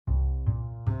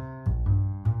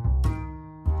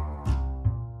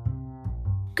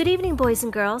Good evening, boys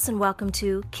and girls, and welcome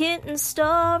to Kitten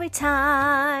Story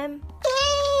Time.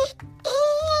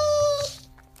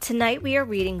 Tonight we are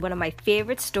reading one of my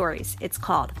favorite stories. It's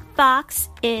called Fox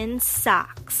in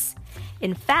Socks.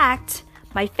 In fact,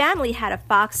 my family had a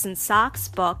Fox in Socks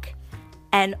book,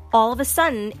 and all of a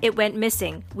sudden it went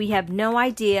missing. We have no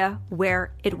idea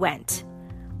where it went.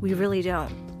 We really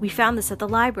don't. We found this at the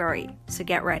library, so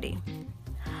get ready.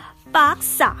 Fox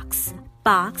socks,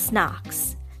 box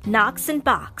knocks. Knocks and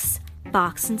box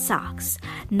and socks.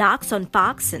 Knocks on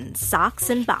fox and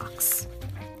socks and box.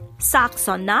 Socks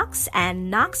on knocks and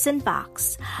knocks and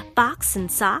box. Box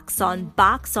and socks on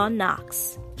box on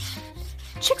knocks.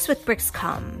 Chicks with bricks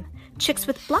come. Chicks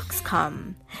with blocks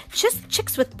come.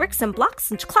 Chicks with bricks and blocks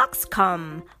and clocks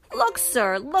come. Look,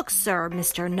 sir,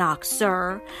 Mr. Knox,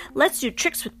 sir. Let's do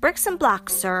tricks with bricks and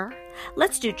blocks, sir.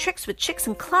 Let's do tricks with chicks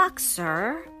and clocks,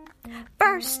 sir.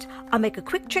 First, I'll make a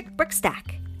quick trick brick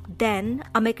stack. Then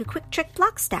I'll make a quick trick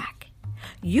block stack.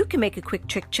 You can make a quick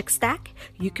trick chick stack.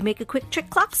 You can make a quick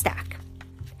trick clock stack.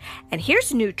 And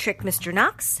here's a new trick, Mr.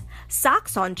 Knox.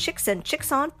 Socks on chicks and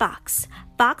chicks on fox.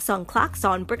 Box on clocks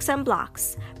on bricks and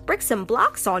blocks. Bricks and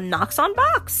blocks on knocks on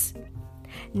box.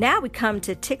 Now we come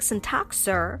to ticks and tocks,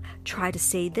 sir. Try to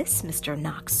say this, Mr.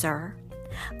 Knox, sir.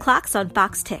 Clocks on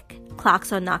fox tick.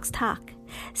 Clocks on knocks tock.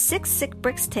 6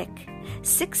 bricks tick.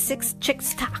 6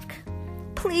 chicks tock.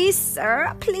 Please,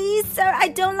 sir, I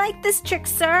don't like this trick,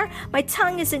 sir. My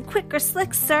tongue isn't quick or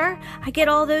slick, sir. I get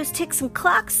all those ticks and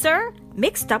clocks, sir,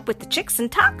 mixed up with the chicks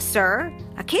and tocks, sir.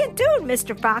 I can't do it,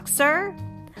 Mr. Fox, sir.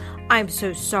 I'm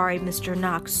so sorry, Mr.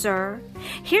 Knox, sir.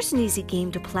 Here's an easy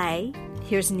game to play.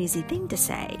 Here's an easy thing to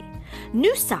say.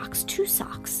 New socks, 2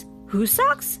 socks. Whose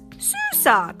socks? Sue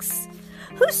socks.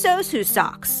 Who sews whose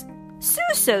socks? Sue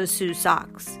sews whose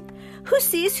socks. Who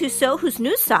sees who sew whose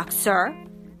new socks, sir?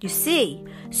 You see,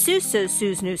 Sue sews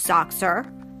Sue's new socks, sir.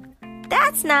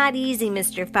 That's not easy,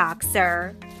 Mr. Fox,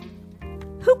 sir.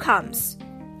 Who comes?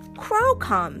 Crow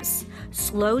comes.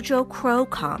 Slow Joe Crow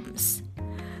comes.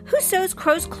 Who sews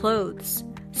Crow's clothes?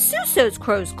 Sue sews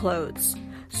Crow's clothes.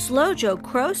 Slow Joe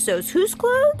Crow sews whose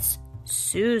clothes?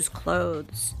 Sue's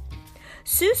clothes.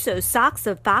 Sue sews socks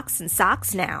of fox and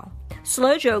socks now.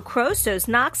 Slow Joe Crow sews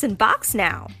knocks and box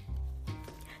now.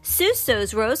 Sue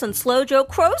sews rose on Slow Joe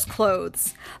Crow's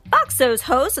clothes. Box sews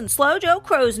hose on Slow Joe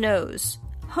Crow's nose.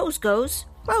 Hose goes,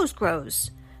 rose grows.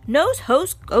 Nose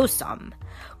hose goes some.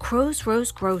 Crow's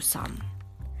rose grows some.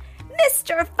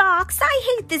 Mr. Fox,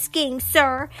 I hate this game,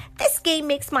 sir. This game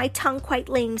makes my tongue quite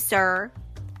lame, sir.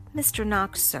 Mr.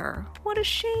 Knox, sir, what a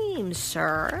shame,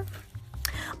 sir.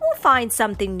 We'll find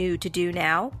something new to do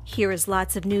now. Here is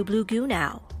lots of new blue goo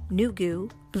now. New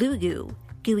goo, blue goo.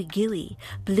 Gooey gooey,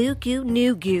 blue goo,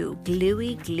 new goo,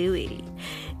 gluey gluey.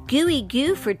 Gooey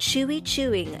goo for chewy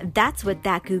chewing, that's what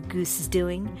that goo goose is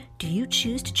doing. Do you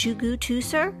choose to chew goo too,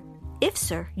 sir? If,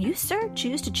 sir, you, sir,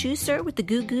 choose to chew, sir, with the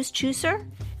goo goose chew, sir?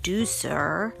 Do,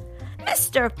 sir.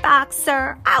 Mr. Fox,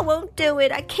 sir, I won't do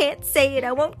it. I can't say it.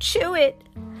 I won't chew it.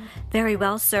 Very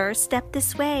well, sir, step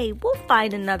this way. We'll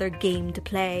find another game to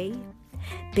play.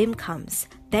 Bim comes,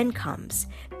 Ben comes.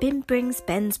 Bim brings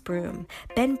Ben's broom.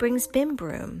 Ben brings Bim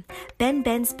broom. Ben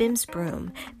bends Bim's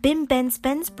broom. Bim bends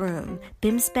Ben's broom.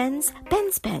 Bim spends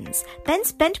Ben's bends.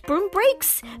 Ben's bent broom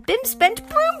breaks. Bim's bent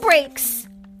broom breaks.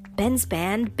 Ben's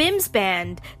band, Bim's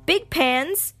band. Big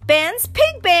pans, bands,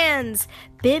 pig bands.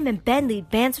 Bim and Ben lead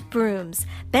bands with brooms.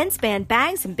 Ben's band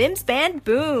bangs and Bim's band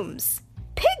booms.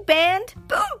 Pig band,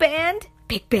 boom band,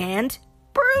 big band.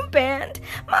 Broom band.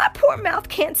 My poor mouth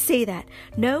can't say that.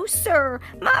 No, sir.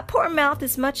 My poor mouth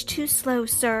is much too slow,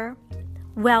 sir.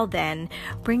 Well then,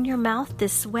 bring your mouth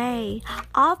this way.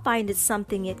 I'll find it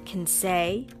something it can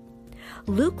say.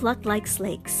 Luke Luck likes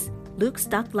lakes. Luke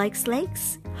Stuck likes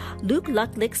lakes. Luke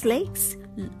Luck licks lakes.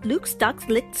 Luke Stuck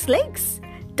licks lakes.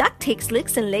 Duck takes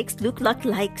licks and lakes Luke Luck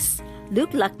likes.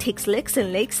 Luke Luck takes licks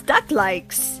and lakes Duck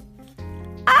likes.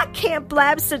 I can't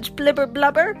blab such blibber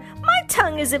blubber. My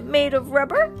tongue isn't made of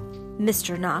rubber.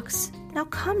 Mr. Knox, now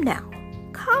come now.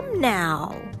 Come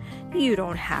now. You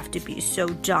don't have to be so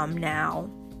dumb now.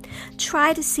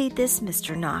 Try to say this,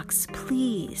 Mr. Knox,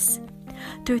 please.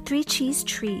 Through 3 cheese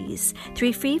trees,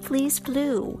 3 free fleas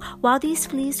flew. While these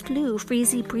fleas flew,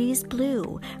 Freezy Breeze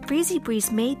blew. Freezy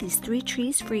Breeze made these 3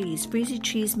 trees freeze. Freezy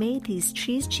Trees made these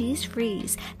cheese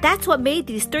freeze. That's what made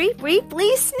these 3 free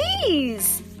fleas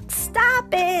sneeze. Stop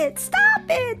it,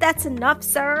 that's enough,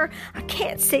 sir. I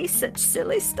can't say such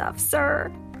silly stuff,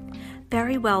 sir.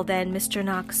 Very well then, Mr.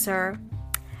 Knox, sir.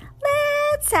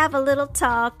 Let's have a little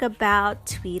talk about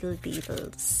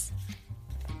Tweedlebeetles.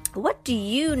 What do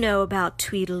you know about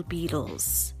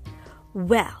Tweedlebeetles?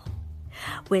 Well,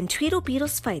 When Tweedle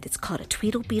Beetles fight, it's called a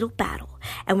Tweedle Beetle battle.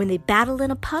 And when they battle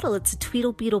in a puddle, it's a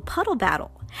Tweedle Beetle puddle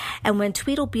battle. And when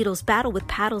Tweedle Beetles battle with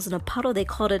paddles in a puddle, they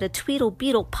called it a Tweedle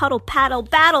Beetle puddle paddle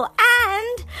battle.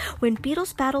 And when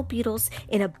beetles battle beetles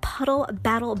in a puddle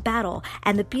battle,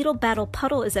 and the beetle battle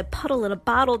puddle is a puddle in a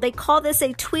bottle, they call this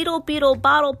a Tweedle Beetle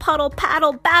bottle puddle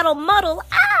paddle battle muddle.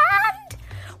 And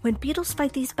when beetles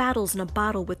fight these battles in a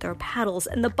bottle with their paddles,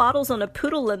 and the bottle's on a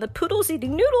poodle, and the poodle's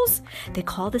eating noodles, they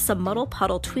call this a muddle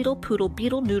puddle tweedle poodle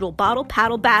beetle noodle bottle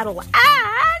paddle battle.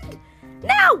 And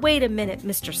now wait a minute,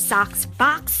 Mr. Socks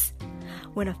Fox.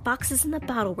 When a fox is in the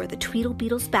battle where the Tweedle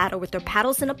Beetles battle with their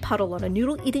paddles in a puddle on a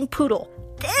noodle-eating poodle,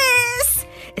 this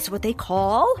is what they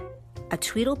call a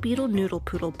Tweedle Beetle noodle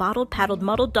poodle bottled, paddled,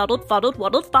 muddled, duddled, fuddled,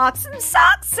 waddled, fox and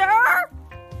socks, sir.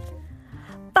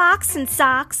 Fox and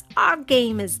socks, our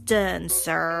game is done,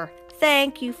 sir.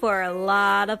 Thank you for a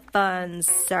lot of fun,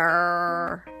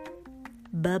 sir.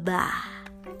 Bye-bye.